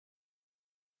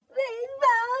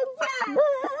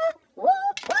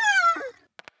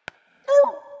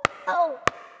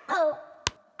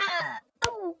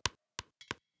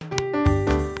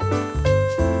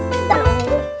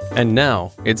And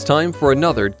now, it's time for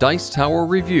another Dice Tower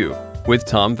review with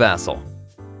Tom Vasel.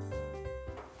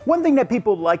 One thing that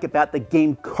people like about the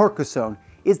game Carcassonne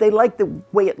is they like the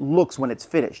way it looks when it's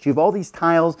finished. You have all these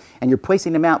tiles and you're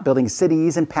placing them out, building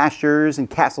cities and pastures and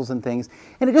castles and things,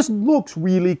 and it just looks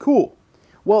really cool.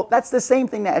 Well, that's the same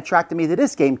thing that attracted me to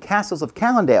this game, Castles of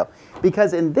Caladale,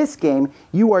 because in this game,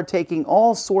 you are taking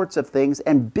all sorts of things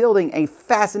and building a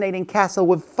fascinating castle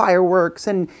with fireworks,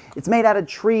 and it's made out of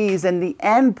trees, and the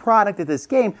end product of this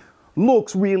game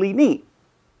looks really neat.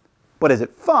 But is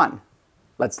it fun?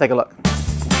 Let's take a look.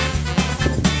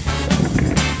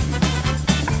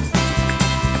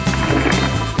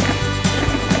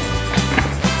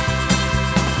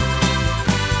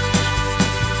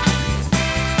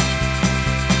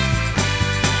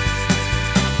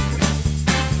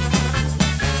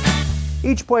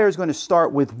 Each player is going to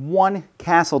start with one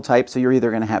castle type, so you're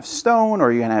either going to have stone,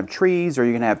 or you're going to have trees, or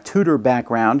you're going to have Tudor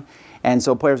background, and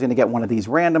so players are going to get one of these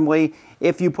randomly.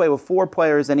 If you play with 4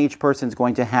 players, then each person is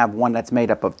going to have one that's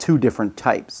made up of 2 different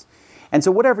types. And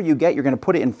so whatever you get, you're going to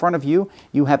put it in front of you.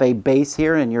 You have a base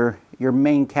here, and your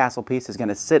main castle piece is going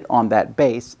to sit on that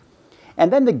base.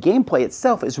 And then the gameplay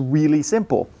itself is really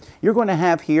simple. You're going to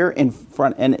have here in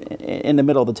front and in the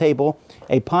middle of the table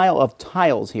a pile of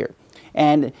tiles here.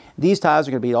 And these tiles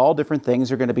are going to be all different things.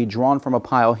 They're going to be drawn from a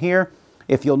pile here.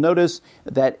 If you'll notice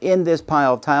that in this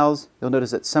pile of tiles, you'll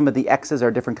notice that some of the X's are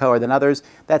a different color than others.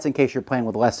 That's in case you're playing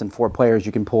with less than 4 players,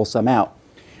 you can pull some out.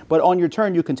 But on your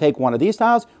turn, you can take one of these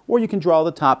tiles, or you can draw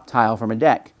the top tile from a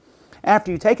deck.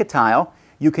 After you take a tile,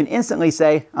 you can instantly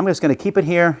say, I'm just going to keep it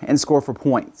here and score for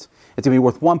points. It's going to be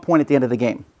worth 1 point at the end of the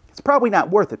game. It's probably not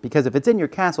worth it, because if it's in your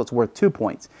castle, it's worth 2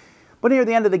 points. But near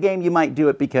the end of the game, you might do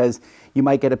it because you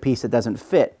might get a piece that doesn't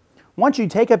fit. Once you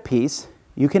take a piece,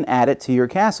 you can add it to your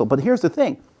castle. But here's the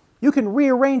thing. You can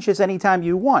rearrange this anytime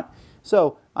you want.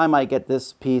 So I might get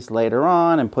this piece later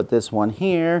on and put this one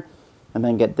here, and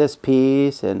then get this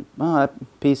piece, and that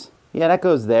piece, yeah, that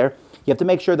goes there. You have to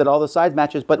make sure that all the sides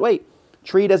matches. But wait,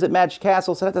 tree doesn't match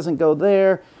castle, so that doesn't go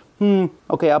there.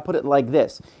 Okay, I'll put it like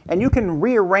this. And you can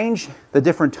rearrange the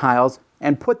different tiles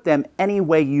and put them any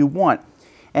way you want.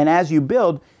 And as you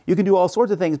build, you can do all sorts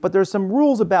of things, but there's some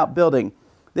rules about building.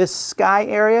 This sky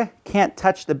area can't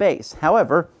touch the base.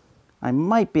 However, I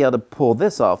might be able to pull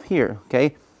this off here,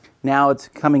 okay? Now it's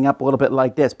coming up a little bit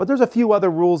like this, but there's a few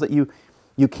other rules that you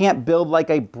can't build like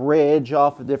a bridge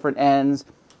off of different ends.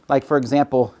 Like, for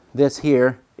example, this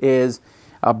here is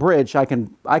a bridge. I can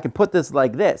put this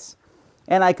like this,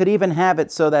 and I could even have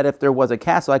it so that if there was a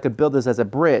castle, I could build this as a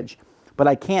bridge. But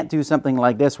I can't do something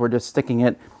like this. We're just sticking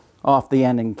it off the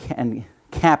end and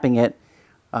capping it.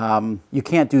 You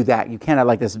can't do that. You can't have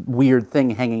like this weird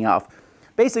thing hanging off.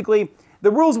 Basically,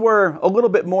 the rules were a little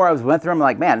bit more. I went through them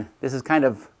like, man, this is kind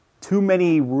of too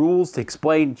many rules to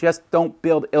explain. Just don't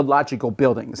build illogical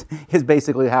buildings is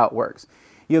basically how it works.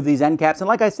 You have these end caps, and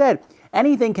like I said,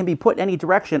 anything can be put in any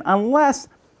direction unless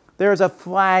there's a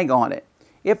flag on it.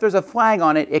 If there's a flag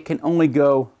on it, it can only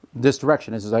go this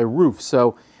direction. This is a roof,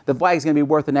 so the flag is going to be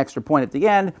worth an extra point at the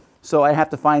end. So I have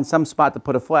to find some spot to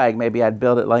put a flag. Maybe I'd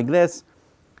build it like this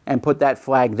and put that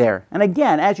flag there. And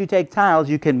again, as you take tiles,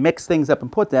 you can mix things up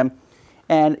and put them.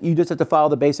 And you just have to follow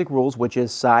the basic rules, which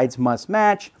is sides must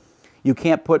match. You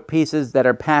can't put pieces that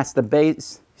are past the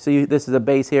base. So this is a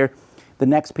base here. The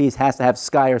next piece has to have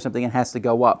sky or something and has to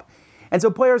go up. And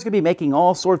so players can be making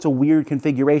all sorts of weird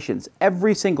configurations.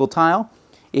 Every single tile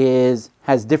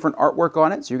has different artwork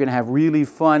on it. So you're going to have really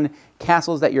fun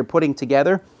castles that you're putting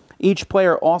together. Each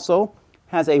player also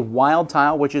has a wild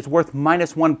tile, which is worth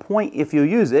 -1 point if you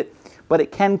use it, but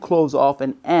it can close off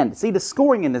and end. See, the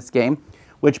scoring in this game,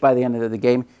 which by the end of the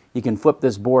game, you can flip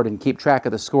this board and keep track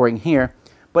of the scoring here,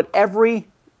 but every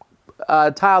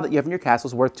tile that you have in your castle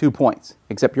is worth 2 points,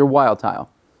 except your wild tile.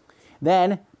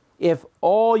 Then, if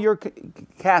all your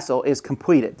castle is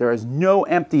completed, there is no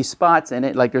empty spots in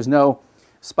it, like there's no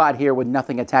spot here with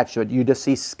nothing attached to it, you just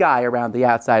see sky around the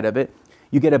outside of it,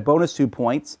 you get a bonus 2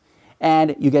 points.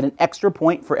 And you get an extra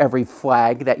point for every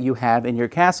flag that you have in your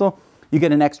castle. You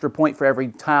get an extra point for every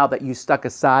tile that you stuck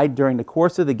aside during the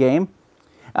course of the game.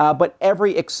 But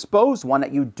every exposed one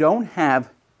that you don't have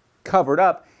covered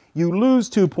up, you lose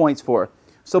 2 points for.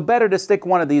 So better to stick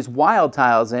one of these wild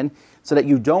tiles in so that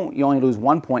you only lose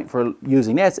 1 point for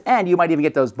using this, and you might even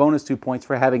get those bonus 2 points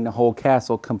for having the whole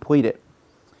castle completed.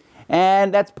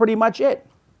 And that's pretty much it.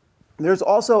 There's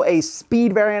also a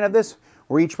speed variant of this,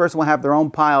 where each person will have their own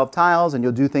pile of tiles and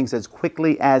you'll do things as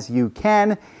quickly as you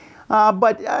can.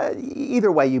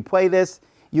 Either way you play this,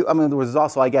 there was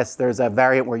also, I guess, there's a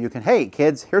variant where you can, hey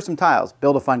kids, here's some tiles,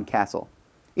 build a fun castle.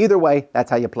 Either way, that's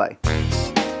how you play.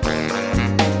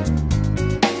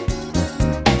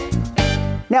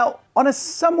 Now, on a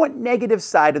somewhat negative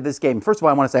side of this game, first of all,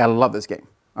 I want to say I love this game.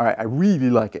 All right, I really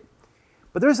like it.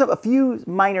 But there's a few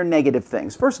minor negative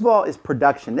things. First of all is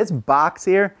production. This box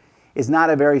here is not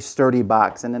a very sturdy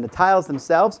box. And then the tiles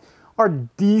themselves are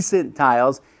decent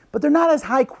tiles, but they're not as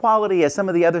high quality as some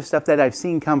of the other stuff that I've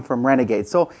seen come from Renegade.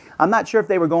 So I'm not sure if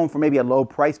they were going for maybe a low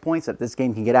price point so that this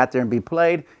game can get out there and be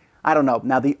played. I don't know.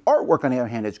 Now, the artwork, on the other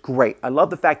hand, is great. I love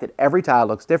the fact that every tile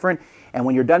looks different, and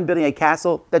when you're done building a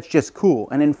castle, that's just cool.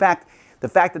 And in fact, the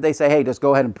fact that they say, hey, just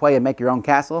go ahead and play and make your own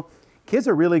castle, kids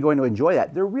are really going to enjoy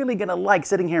that. They're really going to like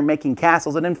sitting here making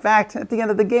castles, and in fact, at the end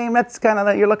of the game, that's kind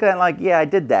of, you're looking at it like, yeah, I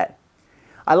did that.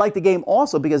 I like the game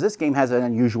also because this game has an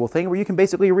unusual thing where you can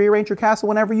basically rearrange your castle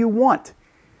whenever you want.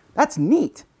 That's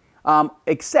neat.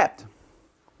 Except,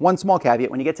 one small caveat,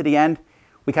 when you get to the end,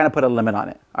 we kind of put a limit on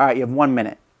it. All right, you have 1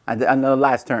 minute. On the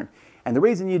last turn. And the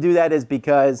reason you do that is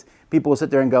because people will sit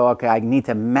there and go, okay, I need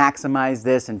to maximize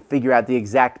this and figure out the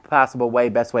exact possible way,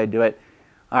 best way to do it.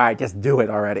 All right, just do it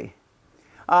already.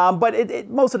 But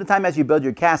most of the time as you build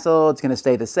your castle, it's going to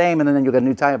stay the same, and then you'll get a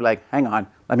new tile, be like, hang on,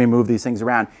 let me move these things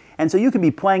around. And so you can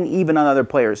be playing even on other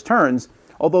players' turns,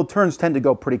 although turns tend to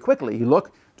go pretty quickly. You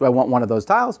look, do I want one of those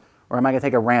tiles, or am I going to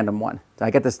take a random one? Do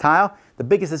I get this tile? The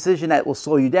biggest decision that will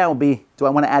slow you down will be, do I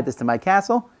want to add this to my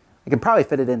castle? I can probably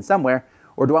fit it in somewhere,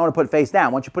 or do I want to put it face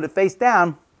down? Once you put it face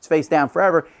down, it's face down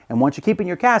forever, and once you keep it in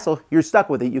your castle, you're stuck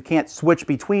with it. You can't switch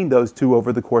between those two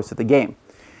over the course of the game.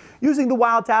 Using the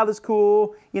wild tile is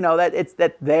cool, it's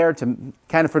there to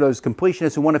kind of for those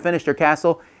completionists who want to finish their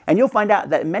castle, and you'll find out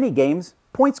that in many games,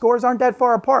 point scores aren't that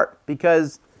far apart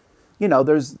because,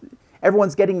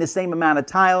 everyone's getting the same amount of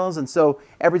tiles, and so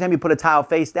every time you put a tile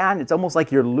face down, it's almost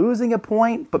like you're losing a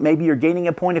point, but maybe you're gaining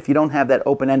a point if you don't have that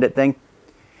open-ended thing.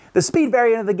 The speed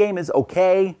variant of the game is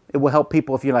okay. It will help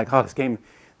people if you're like, oh, this game,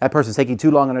 that person's taking too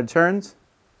long on their turns.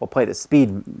 We'll play the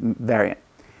speed variant.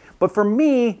 But for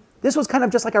me, this was kind of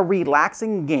just like a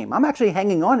relaxing game. I'm actually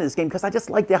hanging on to this game because I just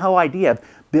like the whole idea of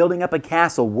building up a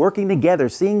castle, working together,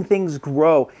 seeing things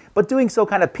grow, but doing so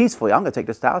kind of peacefully. I'm going to take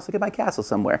this tile, stick it in my castle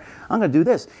somewhere. I'm going to do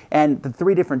this. And the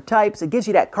 3 different types, it gives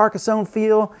you that Carcassonne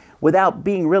feel without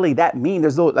being really that mean.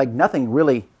 There's like nothing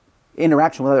really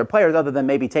interaction with other players other than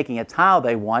maybe taking a tile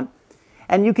they want.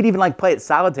 And you could even like play it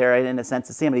solitaire in a sense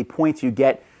to see how many points you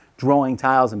get drawing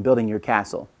tiles and building your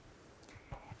castle.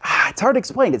 It's hard to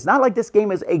explain. It's not like this game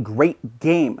is a great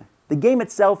game. The game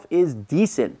itself is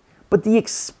decent, but the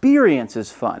experience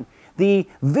is fun. The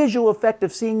visual effect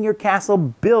of seeing your castle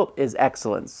built is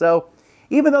excellent. So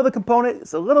even though the component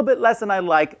is a little bit less than I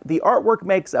like, the artwork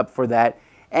makes up for that.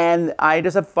 And I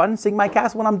just have fun seeing my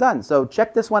castle when I'm done. So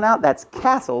check this one out. That's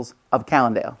Castles of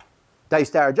Caladale. Dice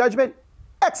Tower Judgment.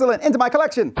 Excellent. Into my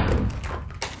collection.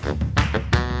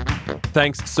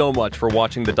 Thanks so much for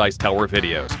watching the Dice Tower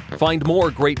videos. Find more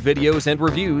great videos and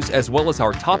reviews as well as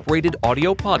our top-rated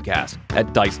audio podcast at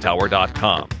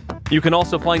Dicetower.com. You can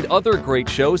also find other great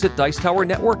shows at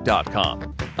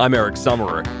Dicetowernetwork.com. I'm Eric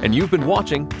Summerer, and you've been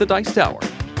watching The Dice Tower.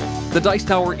 The Dice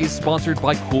Tower is sponsored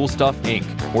by Cool Stuff Inc.,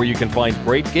 where you can find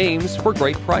great games for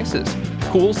great prices.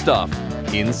 Cool stuff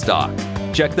in stock.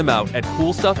 Check them out at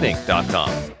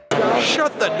CoolStuffInc.com.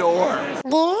 Shut the door.